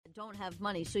don't have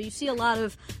money. So you see a lot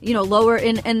of, lower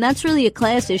and that's really a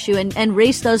class issue, and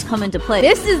race does come into play.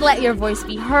 This is Let Your Voice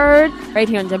Be Heard right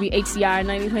here on WHCR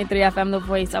 90.3 FM, the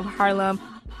voice of Harlem.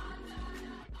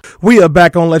 We are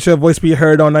back on Let Your Voice Be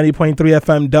Heard on 90.3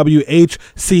 FM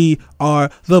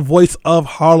WHCR, the voice of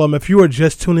Harlem. If you are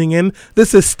just tuning in,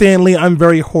 this is Stanley. I'm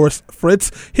very hoarse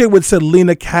Fritz, here with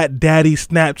Selena, Cat Daddy,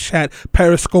 Snapchat,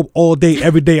 Periscope, all day,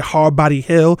 every day, Hard Body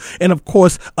Hill. And of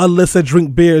course, Alyssa,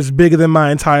 drink beers bigger than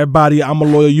my entire body. I'm a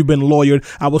lawyer. You've been lawyered.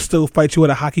 I will still fight you at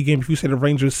a hockey game if you say the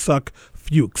Rangers suck.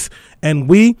 Fuchs. And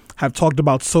we have talked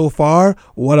about so far,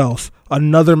 what else?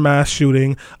 Another mass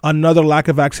shooting, another lack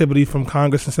of activity from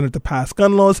Congress and Senate to pass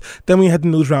gun laws. Then we had the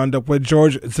news roundup where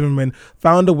George Zimmerman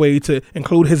found a way to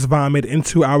include his vomit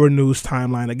into our news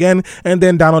timeline again. And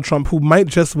then Donald Trump, who might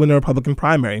just win a Republican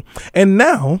primary. And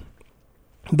now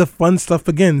the fun stuff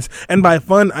begins. And by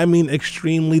fun, I mean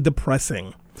extremely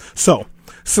depressing. So,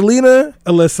 Selena,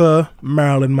 Alyssa,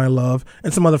 Marilyn, my love,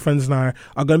 and some other friends and I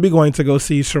are going to be going to go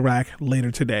see Chirac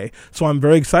later today. So I'm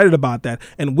very excited about that.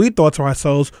 And we thought to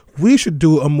ourselves, we should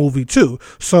do a movie too.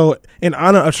 So in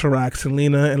honor of Chirac,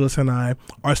 Selena, Alyssa, and I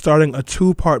are starting a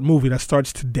 2-part movie that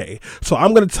starts today. So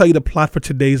I'm going to tell you the plot for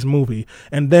today's movie,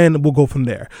 and then we'll go from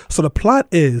there. So the plot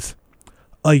is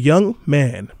a young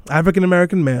man,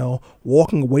 African-American male,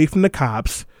 walking away from the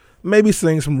cops, maybe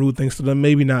saying some rude things to them,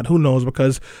 maybe not, who knows,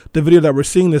 because the video that we're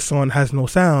seeing this on has no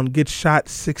sound, gets shot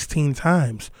 16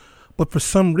 times. But for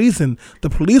some reason, the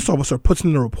police officer puts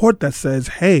in a report that says,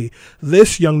 hey,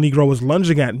 this young Negro was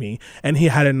lunging at me, and he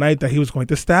had a knife that he was going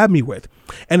to stab me with.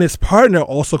 And his partner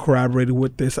also corroborated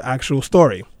with this actual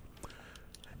story.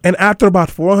 And after about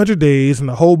 400 days and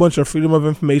a whole bunch of Freedom of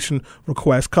Information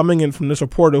requests coming in from this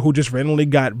reporter who just randomly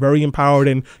got very empowered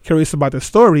and curious about the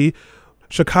story,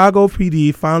 Chicago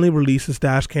PD finally releases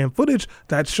dash cam footage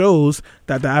that shows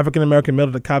that the African-American male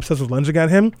that the cop says was lunging at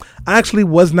him actually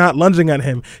was not lunging at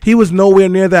him. He was nowhere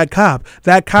near that cop.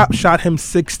 That cop shot him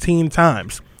 16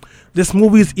 times. This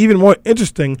movie is even more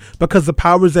interesting because the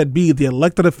powers that be, the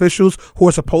elected officials who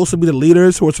are supposed to be the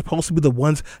leaders, who are supposed to be the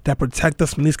ones that protect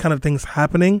us from these kind of things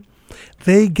happening,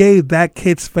 they gave that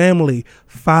kid's family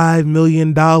 $5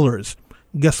 million.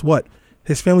 Guess what?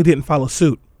 His family didn't follow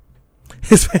suit.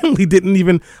 His family didn't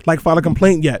even file a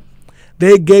complaint yet.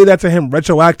 They gave that to him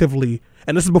retroactively.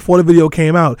 And this is before the video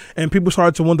came out. And people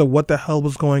started to wonder what the hell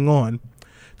was going on.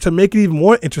 To make it even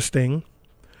more interesting,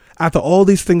 after all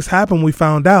these things happened, we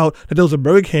found out that there was a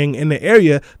Burger King in the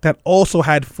area that also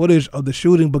had footage of the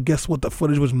shooting. But guess what? The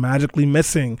footage was magically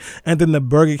missing. And then the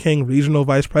Burger King regional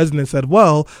vice president said,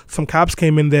 well, some cops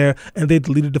came in there and they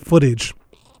deleted the footage.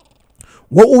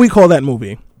 What will we call that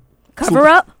movie? Cover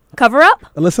up? Cover up?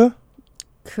 Alyssa?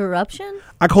 Corruption?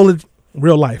 I call it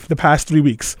real life, the past 3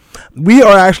 weeks. We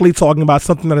are actually talking about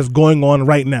something that is going on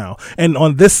right now. And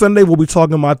on this Sunday, we'll be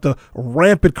talking about the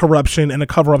rampant corruption and the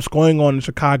cover-ups going on in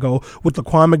Chicago with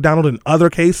Laquan McDonald and other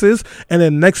cases. And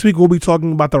then next week, we'll be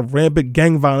talking about the rampant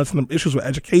gang violence and the issues with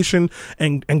education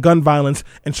and gun violence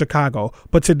in Chicago.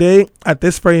 But today, at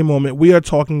this very moment, we are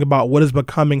talking about what is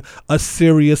becoming a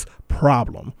serious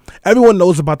problem. Everyone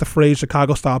knows about the phrase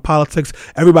Chicago-style politics.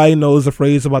 Everybody knows the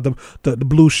phrase about the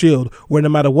blue shield, where no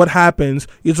matter what happens,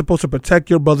 you're supposed to protect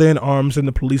your brother in arms in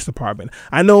the police department.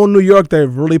 I know in New York, they're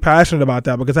really passionate about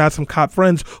that because I have some cop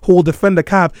friends who will defend the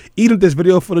cop, even if there's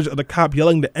video footage of the cop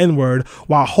yelling the N-word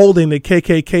while holding the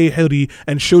KKK hoodie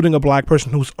and shooting a black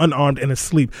person who's unarmed and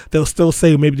asleep. They'll still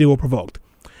say maybe they were provoked.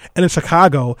 And in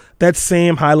Chicago, that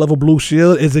same high-level blue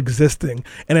shield is existing.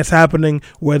 And it's happening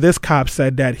where this cop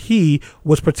said that he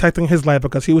was protecting his life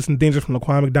because he was in danger from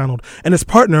Laquan McDonald. And his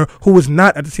partner, who was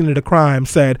not at the scene of the crime,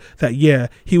 said that, yeah,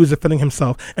 he was defending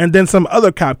himself. And then some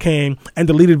other cop came and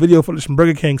deleted video footage from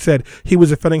Burger King, said he was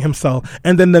defending himself.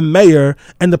 And then the mayor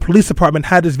and the police department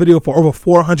had this video for over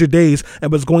 400 days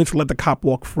and was going to let the cop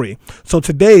walk free. So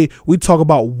today, we talk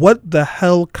about what the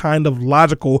hell kind of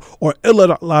logical or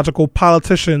illogical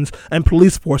politicians and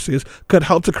police forces could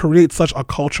help to create such a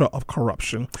culture of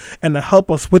corruption. And to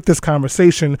help us with this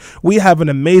conversation, we have an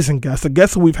amazing guest, a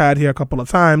guest who we've had here a couple of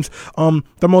times.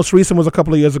 The most recent was a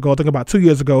couple of years ago, I think about 2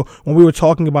 years ago, when we were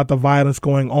talking about the violence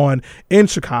going on in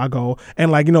Chicago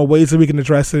and ways that we can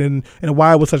address it and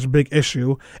why it was such a big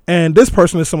issue. And this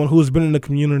person is someone who's been in the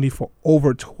community for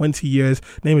over 20 years.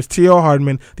 His name is Tio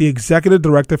Hardiman, the executive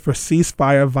director for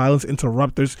CeaseFire Violence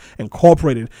Interrupters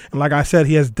Incorporated. And like I said,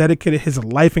 he has dedicated his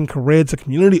life life and career to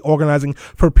community organizing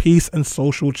for peace and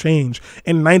social change.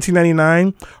 In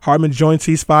 1999, Hardiman joined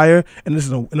CeaseFire, and this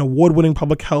is an award-winning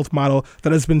public health model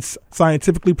that has been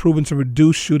scientifically proven to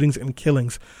reduce shootings and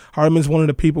killings. Hardiman is one of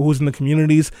the people who's in the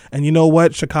communities, and you know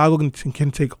what? Chicago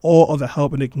can take all of the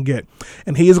help it can get.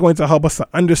 And he is going to help us to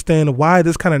understand why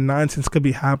this kind of nonsense could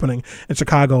be happening in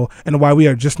Chicago and why we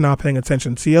are just not paying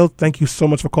attention. Tio, thank you so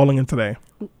much for calling in today.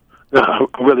 I'm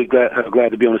really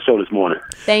glad to be on the show this morning.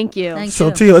 Thank you.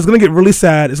 Tio, it's going to get really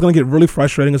sad. It's going to get really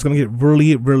frustrating. It's going to get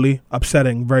really, really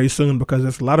upsetting very soon because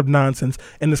there's a lot of nonsense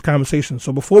in this conversation.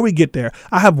 So before we get there,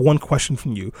 I have one question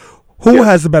from you. Who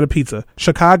has the better pizza,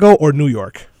 Chicago or New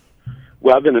York?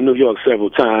 Well, I've been to New York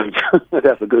several times.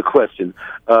 That's a good question.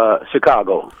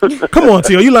 Chicago. Come on,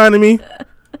 Tio. You lying to me?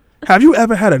 Have you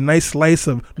ever had a nice slice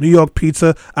of New York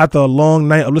pizza after a long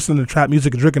night of listening to trap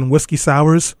music and drinking whiskey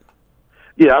sours?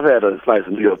 Yeah, I've had a slice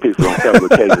of New York pizza on several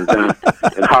occasions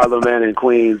in Harlem and in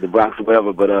Queens, the Bronx,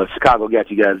 whatever. But Chicago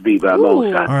got you guys beat by a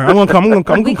long shot. All right, I'm gonna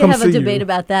come. We could have a debate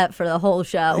about that for the whole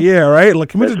show. Yeah, right. Like,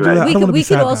 can we just do that? We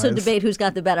could also debate who's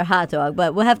got the better hot dog,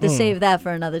 but we'll have to save that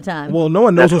for another time. Well, no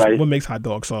one knows what makes hot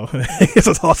dogs, so it's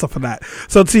just awesome for that.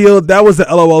 So, Tio, that was the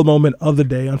LOL moment of the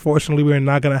day. Unfortunately, we're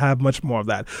not gonna have much more of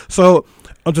that. So,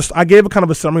 I gave a kind of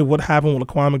a summary of what happened with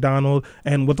Laquan McDonald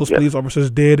and what those police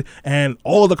officers did and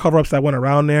all of the cover-ups that went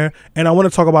around there. And I want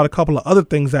to talk about a couple of other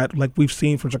things that we've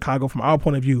seen from Chicago from our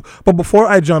point of view. But before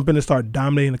I jump in and start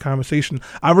dominating the conversation,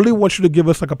 I really want you to give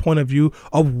us a point of view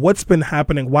of what's been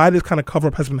happening, why this kind of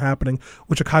cover-up has been happening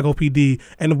with Chicago PD,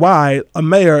 and why a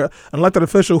mayor, an elected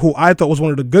official who I thought was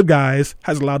one of the good guys,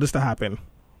 has allowed this to happen.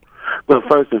 Well,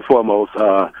 first and foremost,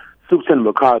 Superintendent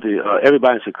McCarthy,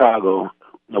 everybody in Chicago,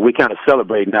 we kind of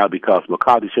celebrate now because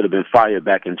McCarthy should have been fired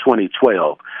back in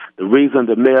 2012. The reason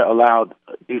the mayor allowed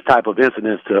these type of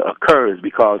incidents to occur is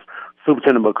because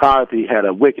Superintendent McCarthy had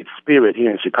a wicked spirit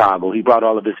here in Chicago. He brought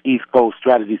all of his East Coast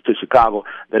strategies to Chicago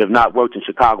that have not worked in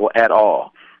Chicago at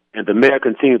all. And the mayor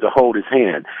continued to hold his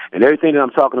hand. And everything that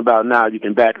I'm talking about now, you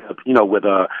can back up, with,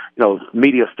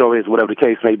 media stories, whatever the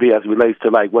case may be, as it relates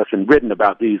to what's been written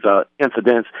about these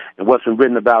incidents and what's been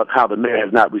written about how the mayor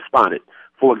has not responded.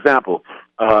 For example,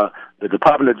 the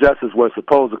Department of Justice was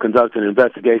supposed to conduct an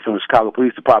investigation with the Chicago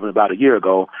Police Department about a year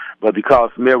ago, but because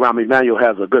Mayor Rahm Emanuel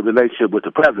has a good relationship with the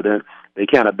president, they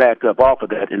kind of backed up off of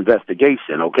that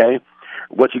investigation, okay?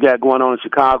 What you got going on in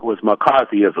Chicago is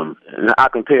McCarthyism, and I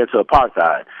compare it to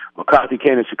apartheid. McCarthy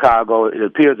came to Chicago. It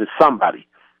appears that somebody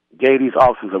gave these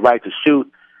officers a right to shoot,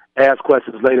 ask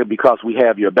questions later because we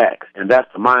have your back, and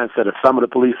that's the mindset of some of the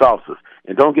police officers.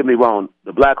 And don't get me wrong,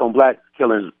 the black-on-black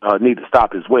killings need to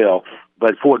stop as well.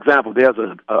 But, for example, there's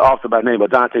an officer by the name of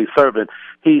Dante Servant.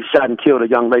 He shot and killed a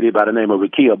young lady by the name of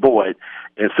Rekia Boyd.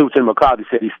 And Superintendent McCarthy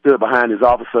said he stood behind his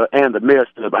officer, and the mayor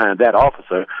stood behind that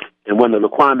officer. And when the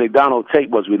Laquan McDonald tape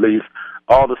was released,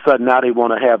 all of a sudden now they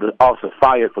want to have the officer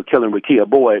fired for killing Rekia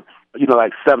Boyd,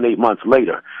 7-8 months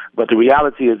later. But the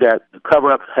reality is that the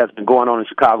cover-up has been going on in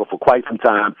Chicago for quite some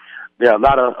time. There are a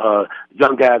lot of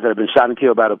young guys that have been shot and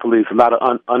killed by the police, a lot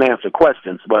of unanswered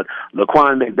questions. But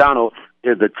Laquan McDonald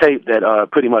is the tape that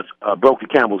pretty much broke the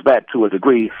camel's back to a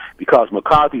degree because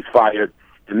McCarthy's fired,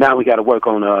 and now we got to work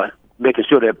on making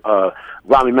sure that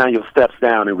Rahm Emanuel steps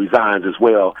down and resigns as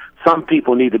well. Some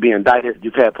people need to be indicted.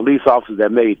 You've had police officers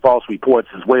that made false reports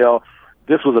as well.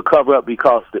 This was a cover-up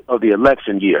because of the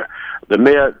election year. The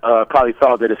mayor probably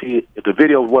thought that if the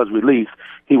video was released,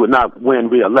 he would not win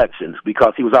re-elections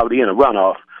because he was already in a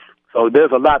runoff. So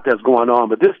there's a lot that's going on.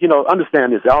 But this,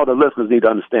 understand this. All the listeners need to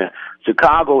understand.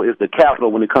 Chicago is the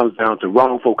capital when it comes down to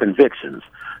wrongful convictions.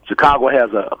 Chicago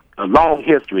has a long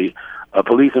history of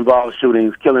police-involved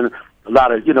shootings, killing a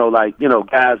lot of,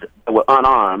 guys that were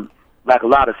unarmed, like a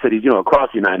lot of cities, across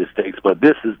the United States. But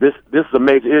this is a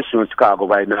major issue in Chicago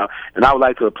right now. And I would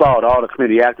like to applaud all the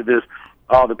community activists,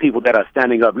 all the people that are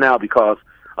standing up now, because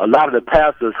a lot of the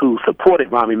pastors who supported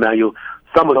Rahm Emanuel,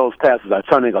 some of those pastors are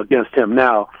turning against him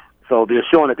now. So they're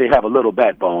showing that they have a little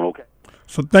backbone, okay?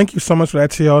 So thank you so much for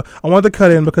that, Tio. I wanted to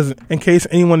cut in because in case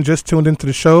anyone just tuned into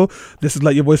the show, this is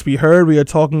Let Your Voice Be Heard. We are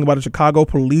talking about the Chicago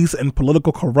police and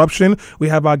political corruption. We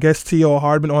have our guest, Tio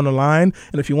Hardiman, on the line.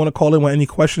 And if you want to call in with any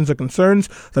questions or concerns,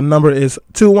 the number is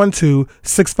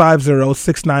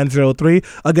 212-650-6903.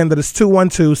 Again, that is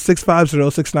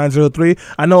 212-650-6903.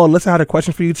 I know Alyssa had a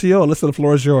question for you, Tio. Alyssa, the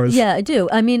floor is yours. Yeah, I do.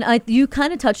 I mean, you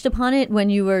kind of touched upon it when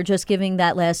you were just giving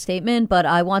that last statement, but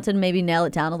I wanted to maybe nail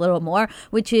it down a little more,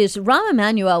 which is Rahm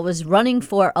Emanuel was running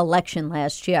for election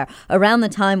last year around the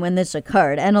time when this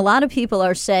occurred. And a lot of people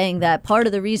are saying that part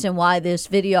of the reason why this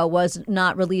video was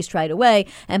not released right away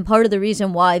and part of the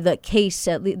reason why the case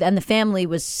and the family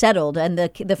was settled and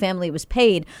the family was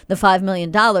paid the $5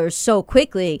 million so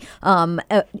quickly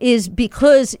is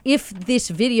because if this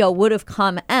video would have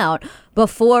come out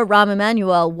before Rahm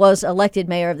Emanuel was elected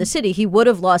mayor of the city, he would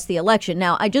have lost the election.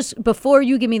 Now, before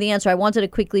you give me the answer, I wanted to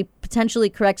quickly potentially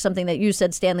correct something that you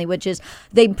said, Stanley, which is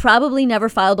they probably never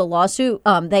filed a lawsuit.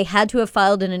 They had to have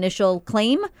filed an initial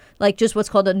claim, like just what's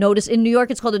called a notice. In New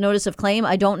York, it's called a notice of claim.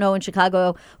 I don't know in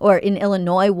Chicago or in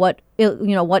Illinois what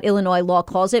Illinois law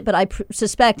calls it, but I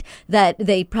suspect that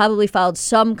they probably filed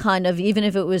some kind of, even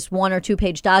if it was 1 or 2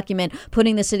 page document,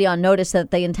 putting the city on notice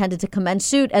that they intended to commence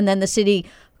suit, and then the city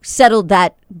settled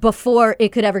that before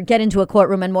it could ever get into a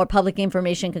courtroom and more public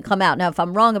information could come out. Now, if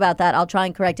I'm wrong about that, I'll try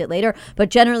and correct it later.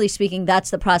 But generally speaking, that's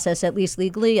the process, at least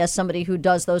legally, as somebody who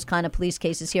does those kind of police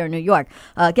cases here in New York.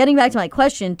 Getting back to my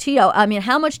question, Tio, I mean,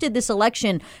 how much did this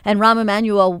election and Rahm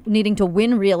Emanuel needing to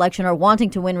win re-election or wanting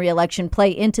to win re-election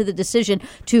play into the decision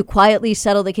to quietly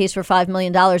settle the case for $5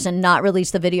 million and not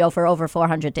release the video for over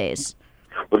 400 days?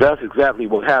 Well, that's exactly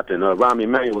what happened. Rahm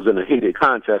Emanuel was in a heated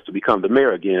contest to become the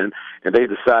mayor again, and they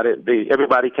decided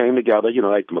everybody came together.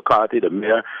 Like the McCarthy, the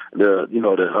mayor,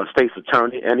 the state's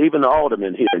attorney, and even the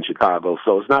aldermen here in Chicago.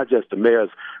 So it's not just the mayor's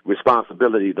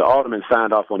responsibility. The aldermen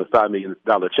signed off on a $5 million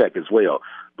check as well.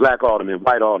 Black aldermen,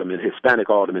 white aldermen, Hispanic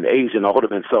aldermen, Asian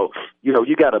aldermen. So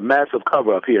you got a massive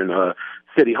cover up here in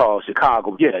City Hall,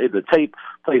 Chicago. Yeah, the tape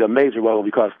played a major role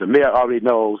because the mayor already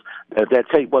knows that if that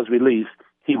tape was released,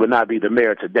 he would not be the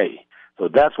mayor today. So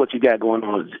that's what you got going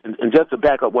on. And just to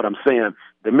back up what I'm saying,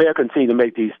 the mayor continued to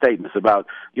make these statements about,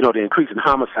 the increasing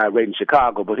homicide rate in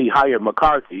Chicago, but he hired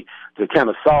McCarthy to kind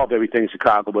of solve everything in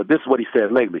Chicago. But this is what he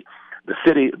said lately.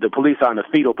 The police are in a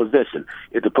fetal position.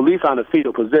 If the police are in a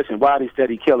fetal position, why are they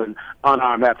steady killing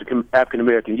unarmed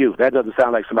African-American youth? That doesn't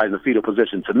sound like somebody in a fetal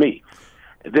position to me.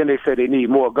 And then they say they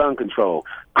need more gun control.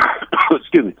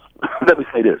 Excuse me. Let me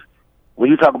say this.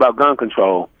 When you talk about gun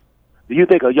control, do you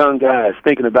think a young guy is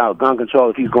thinking about gun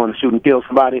control if he's going to shoot and kill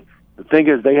somebody? The thing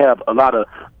is, they have a lot of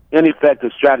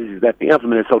ineffective strategies that they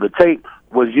implemented. So the tape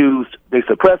was used, they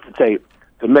suppressed the tape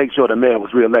to make sure the mayor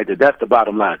was reelected. That's the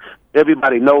bottom line.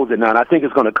 Everybody knows it now, and I think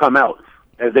it's going to come out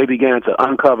as they began to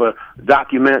uncover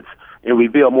documents and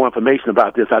reveal more information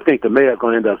about this. I think the mayor is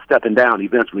going to end up stepping down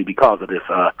eventually because of this,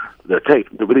 the tape,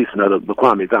 the releasing of the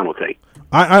Laquan McDonald tape.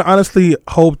 I honestly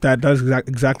hope that does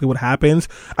exactly what happens.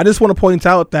 I just want to point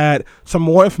out that some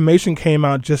more information came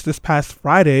out just this past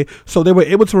Friday. So they were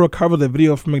able to recover the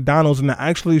video from McDonald's, and it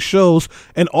actually shows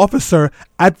an officer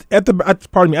at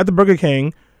the Burger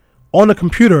King on a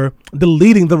computer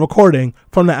deleting the recording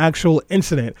from the actual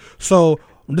incident. So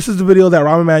this is the video that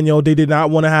Rahm Emanuel, they did not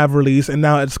want to have released, and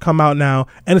now it's come out now,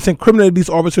 and it's incriminated these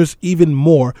officers even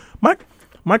more.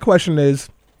 My question is,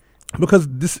 because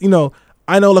this,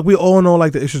 I know, we all know,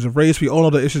 the issues of race. We all know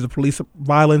the issues of police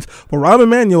violence. But Rahm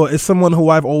Emanuel is someone who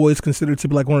I've always considered to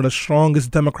be, one of the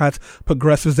strongest Democrats,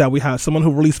 progressives that we have. Someone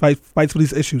who really fights for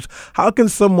these issues. How can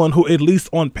someone who, at least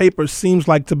on paper, seems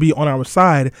like to be on our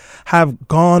side, have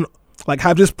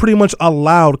just pretty much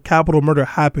allowed capital murder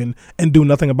happen and do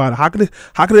nothing about it? How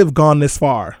could it have gone this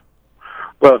far?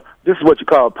 Well, this is what you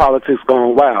call politics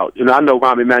going wild. I know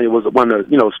Rahm Emanuel was one of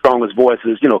the, strongest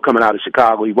voices, coming out of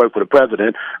Chicago. He worked for the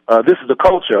president. This is the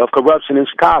culture of corruption in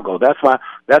Chicago. That's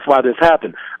why this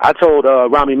happened. I told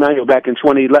Rahm Emanuel back in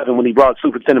 2011 when he brought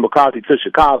Superintendent McCarthy to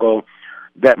Chicago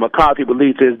that McCarthy would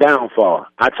lead to his downfall.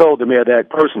 I told the mayor that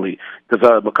personally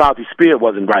because McCarthy's spirit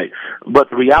wasn't right.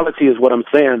 But the reality is what I'm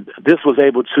saying. This was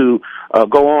able to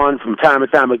go on from time to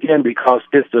time again because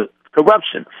it's the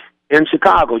corruption. In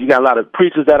Chicago, you got a lot of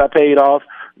preachers that are paid off.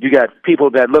 You got people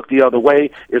that look the other way.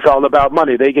 It's all about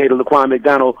money. They gave to Laquan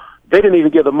McDonald. They didn't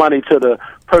even give the money to the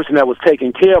person that was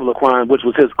taking care of Laquan, which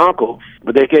was his uncle,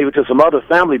 but they gave it to some other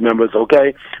family members,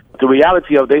 okay? The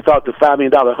reality of they thought the $5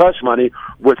 million hush money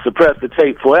would suppress the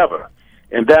tape forever.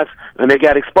 And they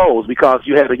got exposed because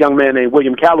you had a young man named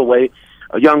William Calloway,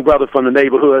 a young brother from the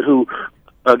neighborhood who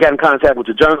got in contact with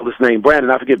a journalist named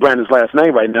Brandon. I forget Brandon's last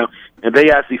name right now. And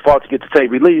they actually fought to get the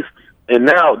tape released. And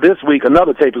now, this week,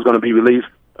 another tape is going to be released.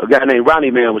 A guy named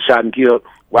Ronnie Man was shot and killed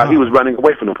while he was running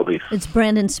away from the police. It's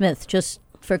Brandon Smith, just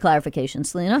for clarification.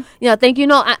 Selena? Yeah, thank you.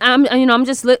 No, I'm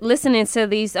just listening to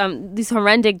these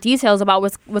horrific details about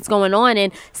what's going on.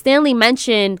 And Stanley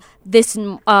mentioned this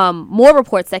more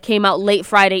reports that came out late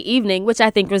Friday evening, which I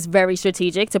think was very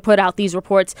strategic to put out these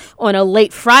reports on a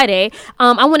late Friday.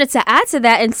 I wanted to add to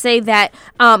that and say that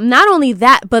not only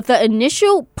that, but the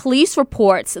initial police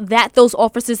reports that those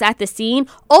officers at the scene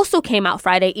also came out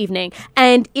Friday evening.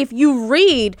 And if you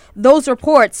read those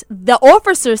reports, the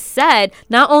officers said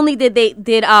not only did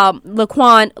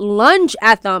Laquan lunge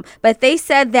at them, but they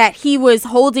said that he was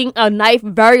holding a knife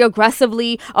very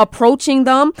aggressively, approaching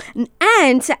them,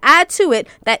 and to add to it,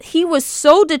 that he was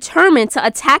so determined to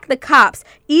attack the cops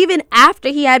even after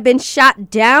he had been shot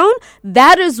down.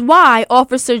 That is why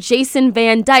Officer Jason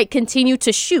Van Dyke continued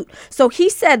to shoot. So he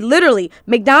said literally,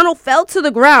 McDonald fell to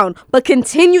the ground, but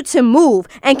continued to move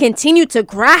and continued to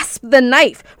grasp the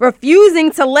knife, refusing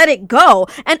to let it go.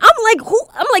 And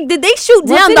I'm like, did they shoot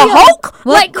down the Hulk?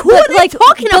 Who are they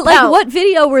talking about? What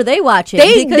video were they watching?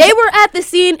 They were at the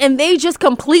scene and they just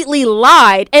completely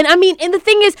lied. And I mean, and the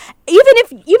thing is, even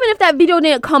if that video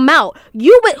didn't come out,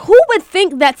 who would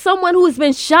think that someone who's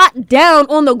been shot down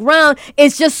on the ground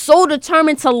is just so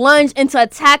determined to lunge and to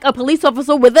attack a police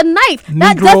officer with a knife?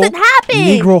 That doesn't happen.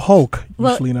 Negro Hulk.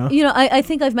 Well, I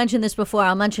think I've mentioned this before.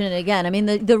 I'll mention it again. I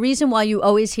mean, the reason why you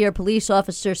always hear police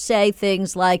officers say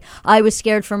things like, I was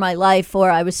scared for my life, or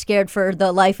I was scared for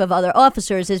the life of other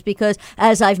officers, is because,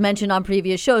 as I've mentioned on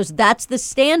previous shows, that's the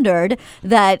standard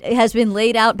that has been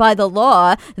laid out by the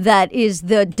law, that is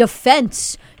the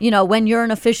defense. When you're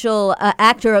an official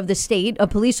actor of the state, a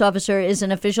police officer is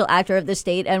an official actor of the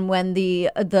state, and when the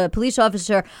police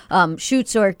officer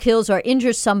shoots or kills or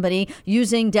injures somebody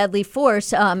using deadly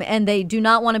force, and they do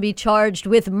not want to be charged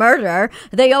with murder,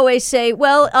 they always say,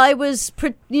 well, I was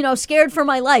scared for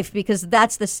my life, because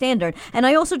that's the standard. And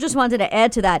I also just wanted to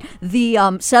add to that, the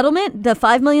settlement, the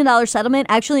 $5 million settlement,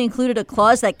 actually included a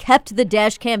clause that kept the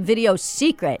dash cam video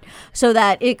secret so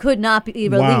that it could not be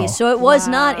released. Wow. So it was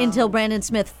not until Brandon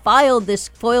Smith filed this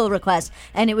FOIL request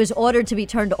and it was ordered to be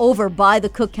turned over by the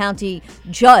Cook County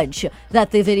judge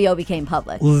that the video became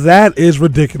public. That is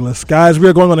ridiculous. Guys, we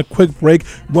are going on a quick break.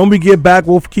 When we get back,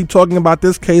 we'll keep talking about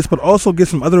this case, but also get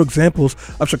some other examples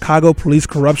of Chicago police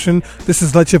corruption. This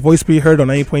is Let Your Voice Be Heard on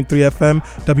 90.3 FM,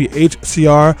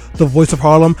 WHCR, the voice of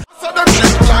Harlem.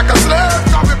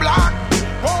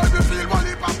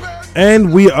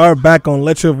 And we are back on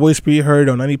Let Your Voice Be Heard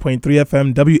on 90.3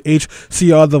 FM,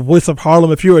 WHCR, the voice of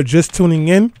Harlem. If you are just tuning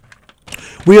in,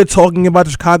 we are talking about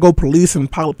the Chicago police and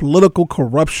political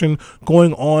corruption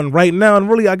going on right now. And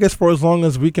really, I guess for as long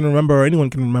as we can remember, or anyone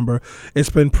can remember, it's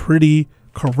been pretty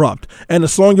corrupt. And the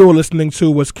song you were listening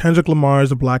to was Kendrick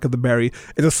Lamar's The Black of the Berry.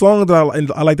 It's a song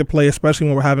that I like to play, especially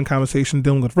when we're having conversation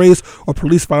dealing with race or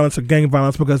police violence or gang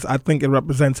violence, because I think it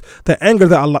represents the anger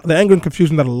and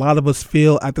confusion that a lot of us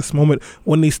feel at this moment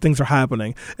when these things are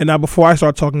happening. And now, before I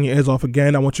start talking your ears off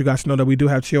again, I want you guys to know that we do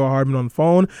have Tio Hardiman on the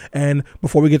phone. And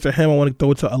before we get to him, I want to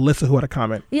throw it to Alyssa, who had a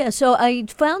comment. Yeah, so I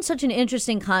found such an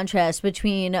interesting contrast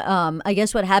between, I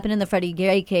guess, what happened in the Freddie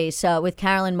Gray case with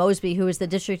Carolyn Mosby, who was the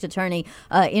district attorney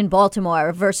in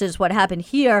Baltimore, versus what happened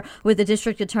here with the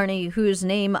district attorney whose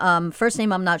name, first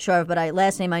name I'm not sure of, but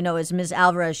last name I know is Ms.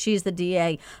 Alvarez. She's the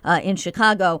DA in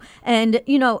Chicago. And,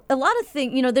 a lot of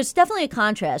things, there's definitely a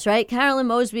contrast, right? Carolyn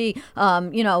Mosby,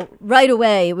 right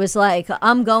away was like,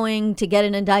 I'm going to get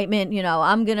an indictment,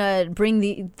 I'm going to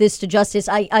bring this to justice.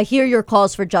 I hear your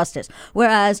calls for justice.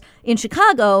 Whereas in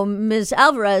Chicago, Ms.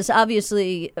 Alvarez,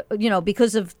 obviously,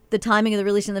 because of the timing of the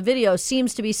release in the video,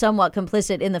 seems to be somewhat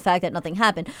complicit in the fact that nothing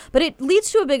happened. But it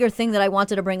leads to a bigger thing that I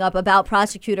wanted to bring up about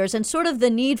prosecutors and sort of the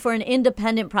need for an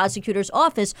independent prosecutor's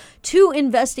office to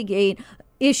investigate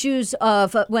issues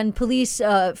of when police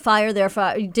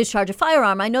discharge a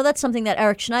firearm. I know that's something that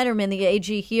Eric Schneiderman, the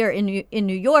AG here in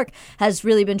New York, has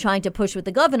really been trying to push with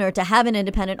the governor to have an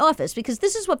independent office, because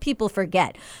this is what people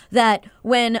forget, that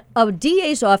when a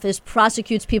DA's office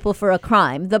prosecutes people for a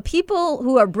crime, the people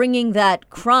who are bringing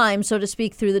that crime, so to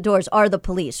speak, through the doors are the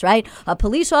police, right? A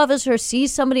police officer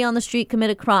sees somebody on the street commit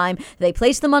a crime, they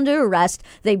place them under arrest,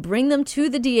 they bring them to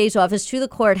the DA's office, to the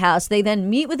courthouse, they then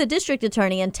meet with the district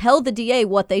attorney and tell the DA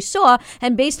what they saw,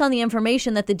 and based on the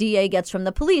information that the DA gets from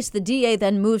the police, the DA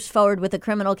then moves forward with a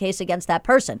criminal case against that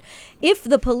person. If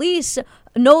the police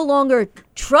no longer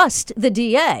trust the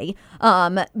DA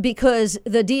because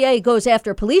the DA goes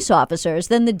after police officers,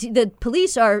 then the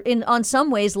police are on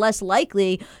some ways less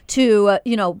likely to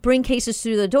bring cases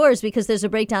through the doors, because there's a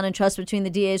breakdown in trust between the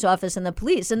DA's office and the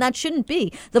police, and that shouldn't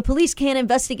be. The police can't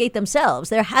investigate themselves.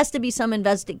 There has to be some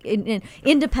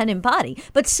independent body.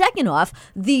 But second off,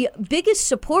 the biggest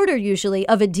supporter usually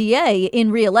of a DA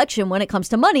in re-election when it comes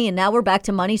to money, and now we're back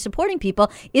to money supporting people,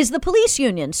 is the police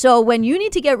union. So when you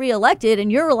need to get re-elected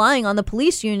and you're relying on the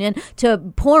police union to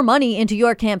pour money into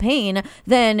your campaign,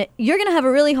 then you're going to have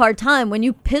a really hard time when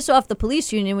you piss off the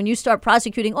police union, when you start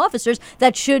prosecuting officers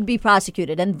that should be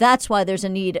prosecuted. And that's why there's a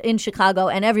need in Chicago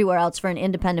and everywhere else for an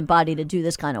independent body to do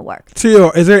this kind of work.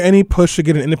 Tio, is there any push to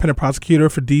get an independent prosecutor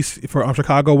for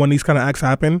Chicago when these kind of acts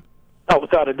happen? Oh,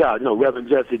 without a doubt. Reverend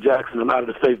Jesse Jackson, a lot of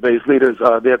the faith-based leaders,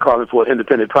 they're calling for an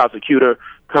independent prosecutor.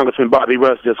 Congressman Bobby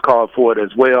Rush just called for it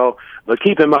as well. But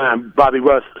keep in mind, Bobby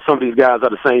Rush, some of these guys are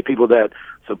the same people that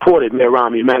supported Mayor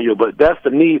Rahm Emanuel, but that's the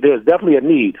need. There's definitely a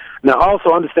need. Now,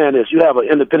 also understand this. You have an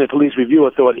independent police review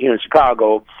authority here in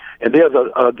Chicago, and there's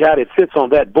a guy that sits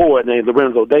on that board named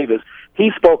Lorenzo Davis.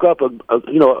 He spoke up,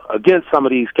 against some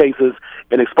of these cases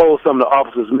and exposed some of the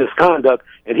officers' misconduct,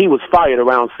 and he was fired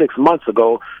around 6 months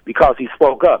ago because he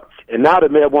spoke up. And now the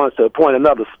mayor wants to appoint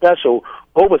another special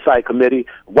oversight committee.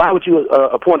 Why would you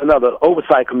appoint another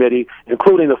oversight committee,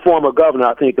 including the former governor,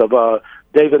 I think, of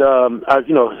David,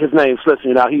 his name slips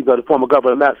me now. He's the former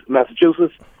governor of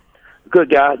Massachusetts. Good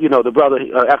guy, the brother,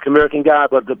 African-American guy.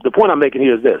 But the point I'm making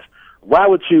here is this. Why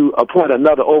would you appoint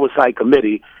another oversight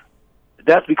committee?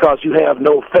 That's because you have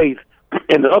no faith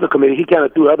in the other committee. He kind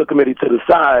of threw the other committee to the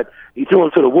side. He threw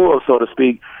him to the wolves, so to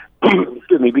speak.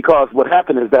 Excuse me, because what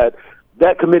happened is that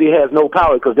committee has no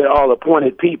power because they're all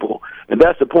appointed people. And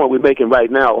that's the point we're making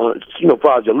right now, for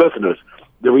your listeners.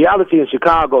 The reality in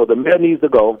Chicago, the mayor needs to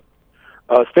go.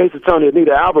 State's Attorney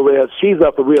Anita Alvarez, she's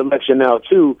up for re-election now,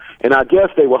 too, and I guess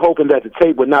they were hoping that the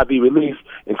tape would not be released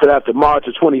until after March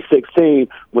of 2016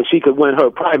 when she could win her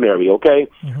primary, okay?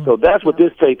 Mm-hmm. So that's what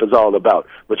this tape is all about.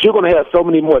 But you're going to have so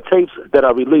many more tapes that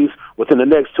are released within the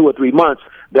next 2 or 3 months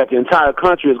that the entire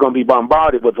country is going to be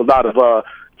bombarded with a lot of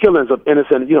killings of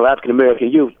innocent, African-American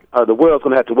youth. The world's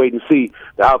going to have to wait and see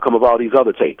the outcome of all these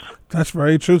other tapes. That's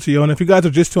very true, Tio. And if you guys are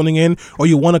just tuning in or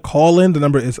you want to call in, the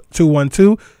number is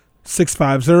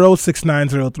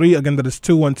 212-650-6903. Again, that is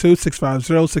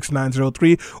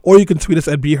 212-650-6903. Or you can tweet us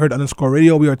at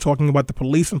BeHeard_radio. We are talking about the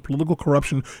police and political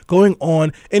corruption going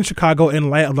on in Chicago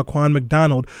in light of Laquan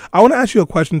McDonald. I want to ask you a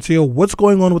question, Tio. What's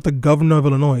going on with the governor of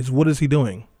Illinois? What is he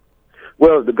doing?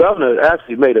 Well, the governor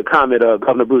actually made a comment.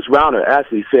 Governor Bruce Rauner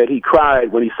actually said he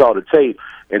cried when he saw the tape,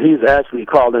 and he's actually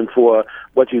calling for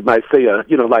what you might say,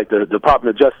 like the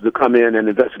Department of Justice to come in and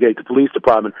investigate the police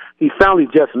department. He finally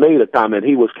just made a comment.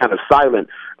 He was kind of silent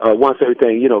once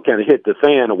everything, kind of hit the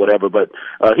fan or whatever, but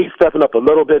he's stepping up a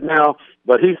little bit now,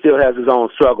 but he still has his own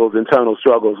struggles, internal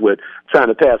struggles with trying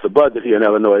to pass a budget here in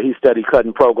Illinois. He's steady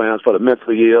cutting programs for the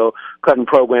mentally ill, cutting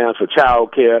programs for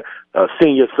child care,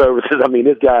 senior services. I mean,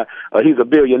 this guy, he's a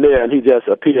billionaire, and he just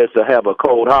appears to have a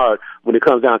cold heart when it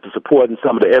comes down to supporting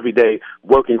some of the everyday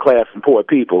working class and poor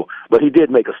people. But he did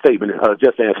make a statement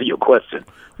just to answer your question.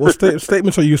 Well,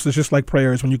 statements are useless, just like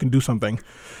prayers when you can do something.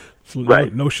 So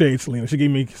right. No shade, Selena. She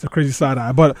gave me a crazy side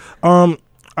eye. But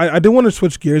I do want to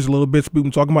switch gears a little bit. We've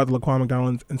been talking about the Laquan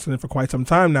McDonald incident for quite some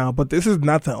time now, but this is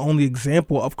not the only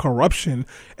example of corruption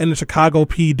in the Chicago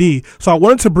PD. So I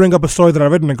wanted to bring up a story that I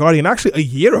read in The Guardian actually a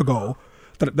year ago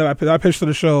that I pitched to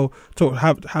the show to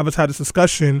have us have this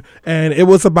discussion, and it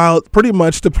was about pretty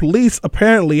much the police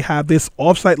apparently have this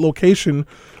off-site location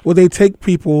where they take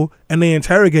people and they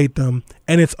interrogate them,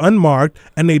 and it's unmarked,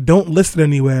 and they don't list it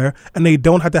anywhere, and they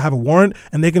don't have to have a warrant,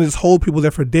 and they can just hold people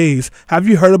there for days. Have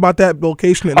you heard about that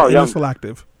location in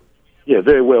Selective? Yeah,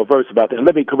 very well versed about that. And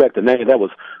let me correct the name. That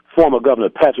was former Governor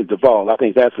Patrick Duvall. I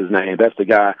think that's his name. That's the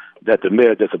guy that the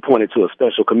mayor just appointed to a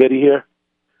special committee here.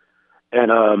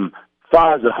 And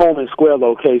far as the Holman Square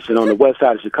location on the west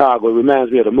side of Chicago, it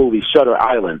reminds me of the movie Shutter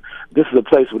Island. This is a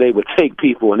place where they would take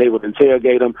people and they would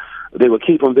interrogate them. They would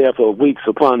keep them there for weeks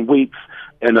upon weeks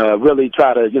and really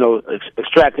try to,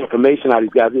 extract information out of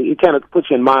these guys. It kind of puts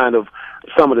you in mind of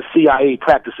some of the CIA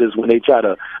practices when they try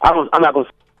to. I'm not going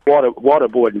to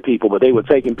waterboarding people, but they were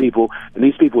taking people, and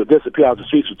these people would disappear out the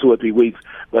streets for 2 or 3 weeks.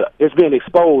 But it's being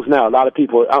exposed now. A lot of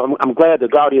people. I'm glad the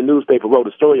Guardian newspaper wrote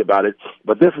a story about it.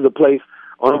 But this is a place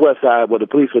on the west side where the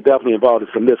police were definitely involved in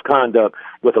some misconduct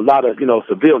with a lot of,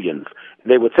 civilians.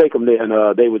 They would take them there, and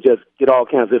they would just get all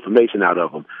kinds of information out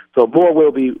of them. So more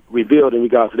will be revealed in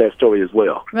regards to that story as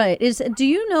well. Right. Do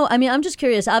you know, I'm just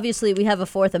curious, obviously we have a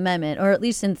Fourth Amendment, or at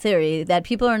least in theory, that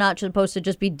people are not supposed to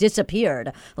just be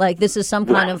disappeared. Like this is some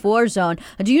kind of war zone.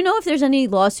 Do you know if there's any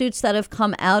lawsuits that have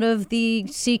come out of the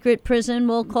secret prison,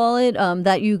 we'll call it,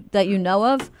 that you know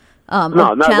of? No,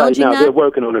 not right now. They're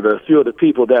working on it. A few of the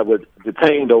people that were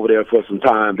detained over there for some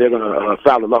time, they're going to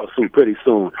file a lawsuit pretty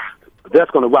soon.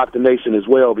 that's going to rock the nation as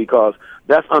well, because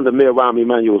that's under Mayor Rahm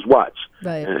Emanuel's watch.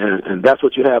 Right. And that's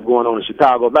what you have going on in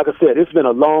Chicago. Like I said, it's been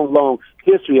a long, long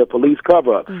history of police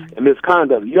cover-up and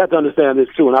misconduct. You have to understand this,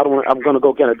 too, and I'm going to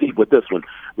go kind of deep with this one.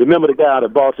 Remember the guy out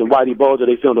of Boston, Whitey Bulger,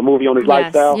 they filmed a movie on his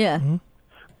lifestyle? Yeah. Mm-hmm.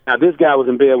 Now, this guy was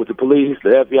in bed with the police, the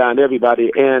FBI, and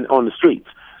everybody, and on the streets.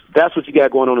 That's what you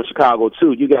got going on in Chicago,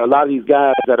 too. You got a lot of these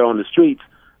guys that are on the streets.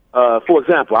 For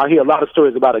example, I hear a lot of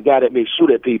stories about a guy that may shoot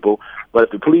at people, but if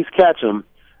the police catch him,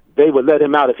 they would let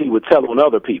him out if he would tell on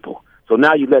other people. So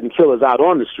now you're letting killers out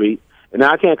on the street. And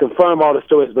I can't confirm all the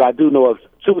stories, but I do know of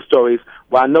 2 stories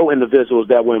where I know individuals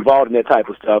that were involved in that type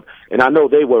of stuff, and I know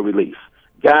they were released.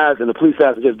 Guys, and the police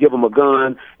have to just give them a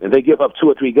gun, and they give up 2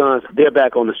 or 3 guns. They're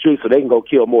back on the street so they can go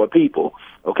kill more people.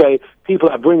 Okay, people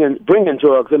are bringing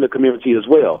drugs in the community as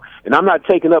well. And I'm not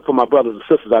taking up for my brothers and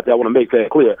sisters out there. I want to make that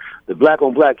clear. The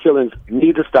black-on-black killings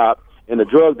need to stop, and the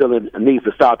drug dealing needs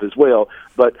to stop as well.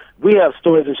 But we have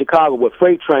stories in Chicago where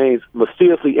freight trains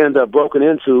mysteriously end up broken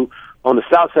into on the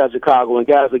south side of Chicago, and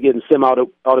guys are getting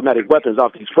semi-automatic weapons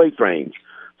off these freight trains.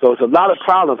 So it's a lot of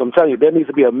problems. I'm telling you, there needs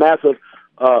to be a massive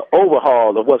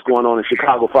overhaul of what's going on in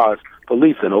Chicago as far as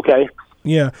policing, okay?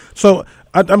 Yeah. So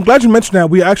I'm glad you mentioned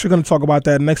that. We're actually going to talk about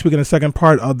that next week in the second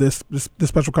part of this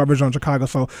special coverage on Chicago.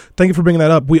 So thank you for bringing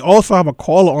that up. We also have a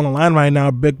caller on the line right now,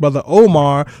 Big Brother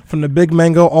Omar from the Big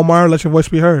Mango. Omar, let your voice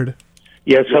be heard.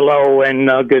 Yes, hello, and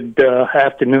good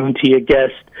afternoon to your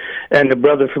guest. And the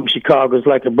brother from Chicago is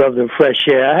like a brother of fresh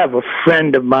air. I have a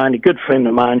friend of mine, a good friend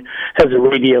of mine, has a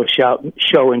radio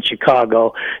show in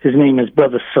Chicago. His name is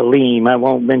Brother Salim. I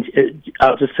won't mention.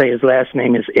 I'll just say his last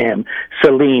name is M.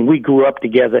 Salim. We grew up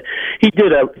together. He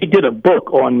did a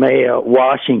book on Mayor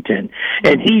Washington,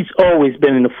 and he's always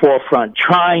been in the forefront,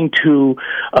 trying to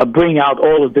bring out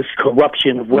all of this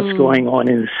corruption of what's going on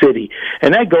in the city.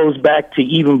 And that goes back to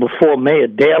even before Mayor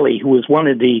Daley, who was one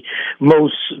of the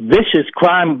most vicious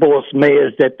crime boss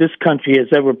mayors that this country has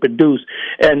ever produced.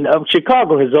 And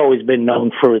Chicago has always been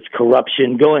known for its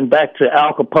corruption, going back to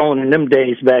Al Capone and them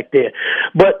days back there.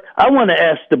 But I want to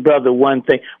ask the brother one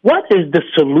thing. What is the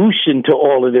solution to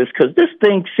all of this? Because this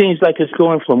thing seems like it's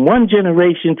going from one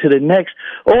generation to the next.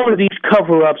 All of these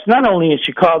cover-ups, not only in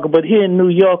Chicago, but here in New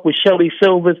York with Shelley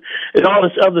Silvers and all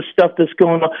this other stuff that's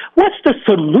going on. What's the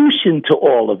solution to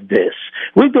all of this?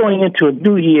 We're going into a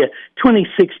new year,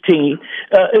 2016.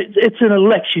 It's an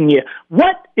election year.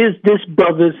 What is this,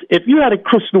 brothers? If you had a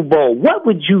crystal ball, what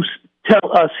would you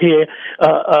tell us here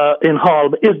in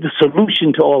Harlem is the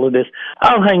solution to all of this?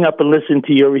 I'll hang up and listen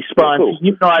to your response. Cool.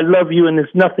 You know I love you, and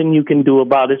there's nothing you can do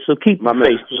about it, so keep my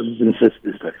faith, brothers and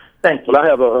sisters. Thank you. Well, I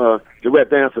have a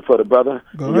direct answer for the brother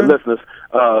and your listeners.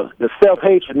 The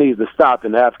self-hatred needs to stop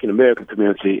in the African-American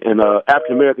community, and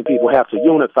African-American people have to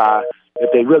unify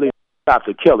if they really stop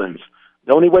the killings.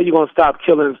 The only way you're going to stop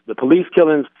killings, the police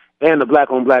killings, and the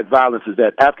black-on-black violence is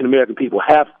that African-American people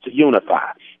have to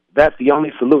unify. That's the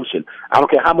only solution. I don't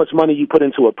care how much money you put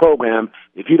into a program.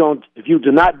 If you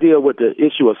do not deal with the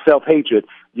issue of self-hatred,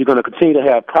 you're going to continue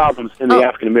to have problems in the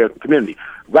African-American community.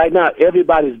 Right now,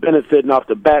 everybody's benefiting off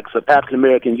the backs of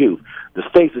African-American youth. The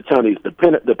state's attorneys, the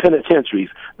penitentiaries,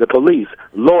 the police,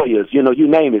 lawyers, you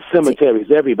name it, cemeteries,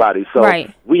 everybody. So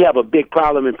we have a big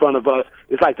problem in front of us.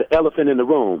 It's like the elephant in the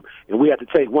room, and we have to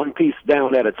take one piece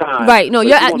down at a time. Right. No,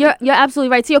 you're absolutely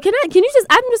right, Tio.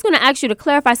 I'm just going to ask you to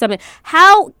clarify something.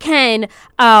 How can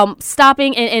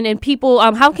stopping and people,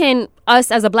 how can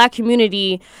us as a black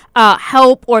community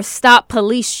help or stop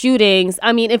police shootings?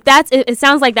 I mean, if it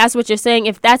sounds like that's what you're saying.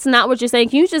 If that's not what you're saying,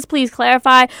 can you just please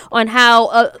clarify on how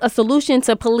a solution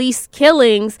to police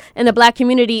killings in the black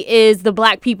community is the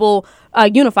black people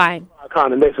unifying?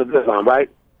 The Nation of Islam, right?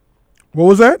 What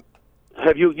was that?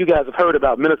 Have you guys have heard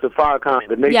about Minister Farrakhan,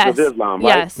 the Nation of Islam,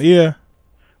 right? Yes. Yeah.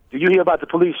 Do you hear about the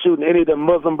police shooting any of the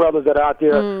Muslim brothers that are out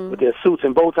there with their suits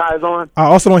and bow ties on? I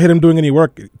also don't hear them doing any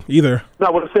work either.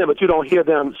 No, what I'm saying, but you don't hear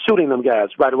them shooting them guys,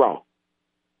 right or wrong?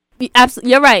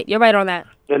 Absolutely, you're right. You're right on that.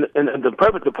 And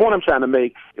the point I'm trying to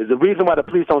make is the reason why the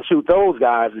police don't shoot those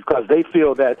guys is because they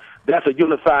feel that that's a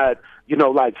unified,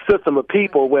 system of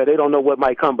people where they don't know what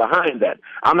might come behind that.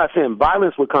 I'm not saying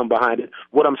violence would come behind it.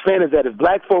 What I'm saying is that if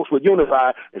black folks would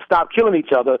unify and stop killing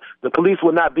each other, the police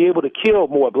would not be able to kill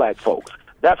more black folks.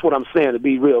 That's what I'm saying, to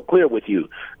be real clear with you.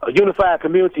 A unified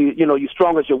community, you're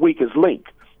strong as your weakest link.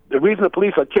 The reason the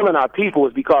police are killing our people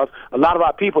is because a lot of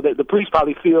our people, the police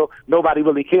probably feel nobody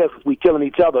really cares because we're killing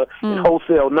each other in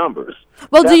wholesale numbers.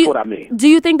 Well, that's what I mean. Do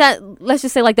you think that, let's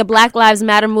just say like the Black Lives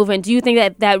Matter movement, do you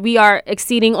think that we are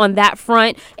exceeding on that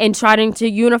front and trying to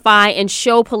unify and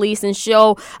show police and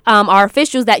show our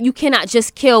officials that you cannot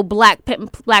just kill black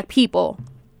people?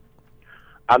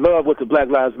 I love what the Black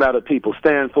Lives Matter people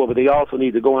stand for, but they also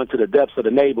need to go into the depths of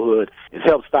the neighborhood and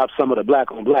help stop some of the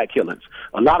black-on-black killings.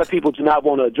 A lot of people do not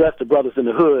want to address the brothers in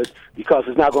the hood because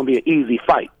it's not going to be an easy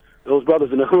fight. Those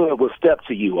brothers in the hood will step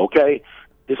to you, okay?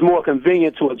 It's more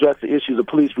convenient to address the issues of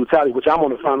police brutality, which I'm on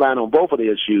the front line on both of the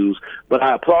issues, but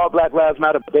I applaud Black Lives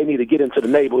Matter, but they need to get into the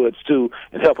neighborhoods, too,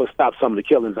 and help us stop some of the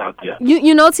killings out there.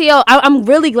 You know, Tio, I'm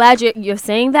really glad you're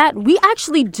saying that. We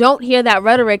actually don't hear that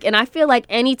rhetoric, and I feel like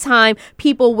anytime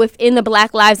people within the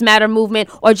Black Lives Matter movement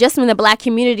or just in the black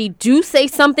community do say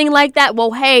something like that,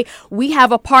 well, hey, we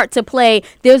have a part to play.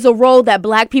 There's a role that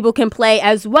black people can play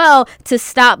as well to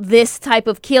stop this type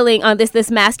of killing,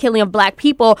 this mass killing of black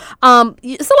people.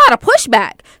 It's a lot of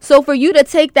pushback. So for you to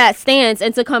take that stance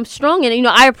and to come strong, and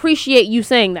I appreciate you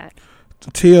saying that.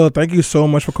 Tio, thank you so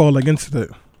much for calling in today.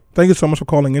 Thank you so much for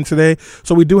calling in today.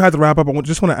 So we do have to wrap up. I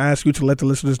just want to ask you to let the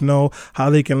listeners know how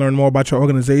they can learn more about your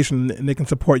organization and they can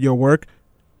support your work.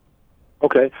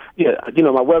 Okay. Yeah,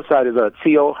 my website is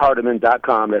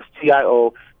tiohardiman.com. That's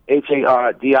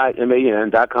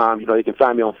TIOHARDIMAN.com. You can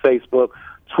find me on Facebook,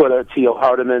 Twitter, Tio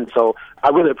Hardiman. So I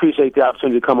really appreciate the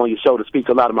opportunity to come on your show to speak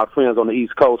to a lot of my friends on the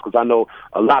East Coast, because I know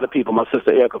a lot of people, my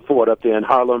sister Erica Ford up there in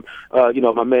Harlem,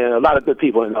 my man, a lot of good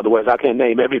people. In other words, I can't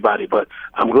name everybody, but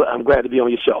I'm glad to be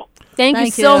on your show. Thank you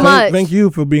so much. Thank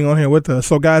you for being on here with us.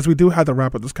 So, guys, we do have to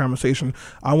wrap up this conversation.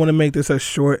 I want to make this as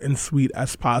short and sweet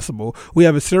as possible. We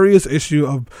have a serious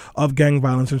issue of gang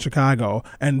violence in Chicago,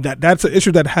 and that's an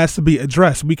issue that has to be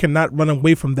addressed. We cannot run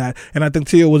away from that. And I think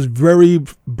Tio was very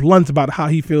blunt about how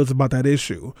he feels about that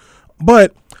issue.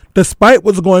 But despite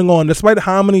what's going on, despite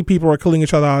how many people are killing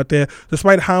each other out there,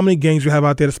 despite how many gangs you have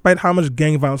out there, despite how much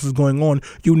gang violence is going on,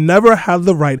 you never have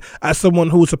the right, as someone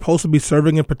who is supposed to be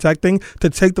serving and protecting, to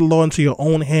take the law into your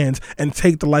own hands and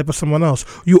take the life of someone else.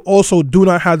 You also do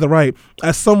not have the right,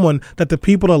 as someone that the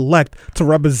people elect to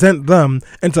represent them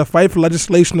and to fight for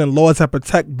legislation and laws that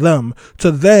protect them,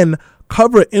 to then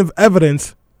cover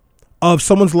evidence of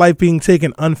someone's life being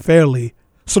taken unfairly,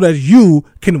 so that you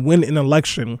can win an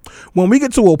election. When we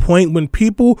get to a point when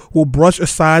people will brush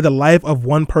aside the life of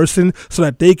one person so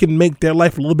that they can make their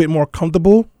life a little bit more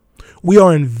comfortable, we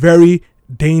are in very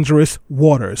dangerous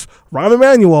waters. Rahm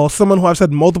Emanuel, someone who I've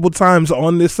said multiple times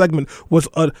on this segment, was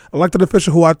an elected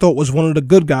official who I thought was one of the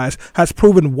good guys, has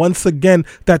proven once again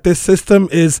that this system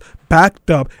is backed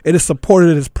up, it is supported,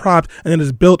 it is propped, and it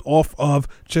is built off of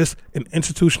just an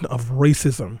institution of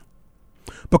racism.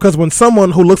 Because when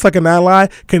someone who looks like an ally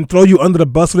can throw you under the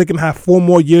bus so they can have 4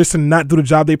 more years to not do the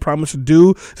job they promised to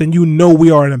do, then you know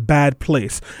we are in a bad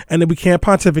place. And then we can't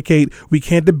pontificate, we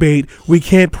can't debate, we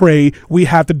can't pray, we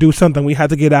have to do something, we have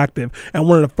to get active. And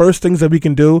one of the first things that we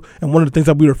can do, and one of the things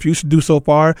that we refuse to do so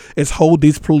far, is hold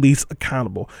these police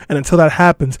accountable. And until that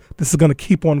happens, this is going to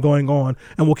keep on going on,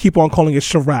 and we'll keep on calling it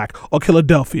Chirac, or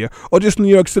Philadelphia, or just New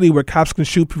York City, where cops can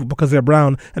shoot people because they're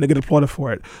brown and they get applauded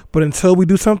for it. But until we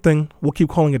do something, we'll keep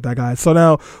calling it that, guys. So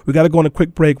now we got to go on a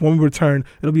quick break. When we return,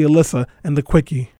 it'll be Alyssa and the Quickie.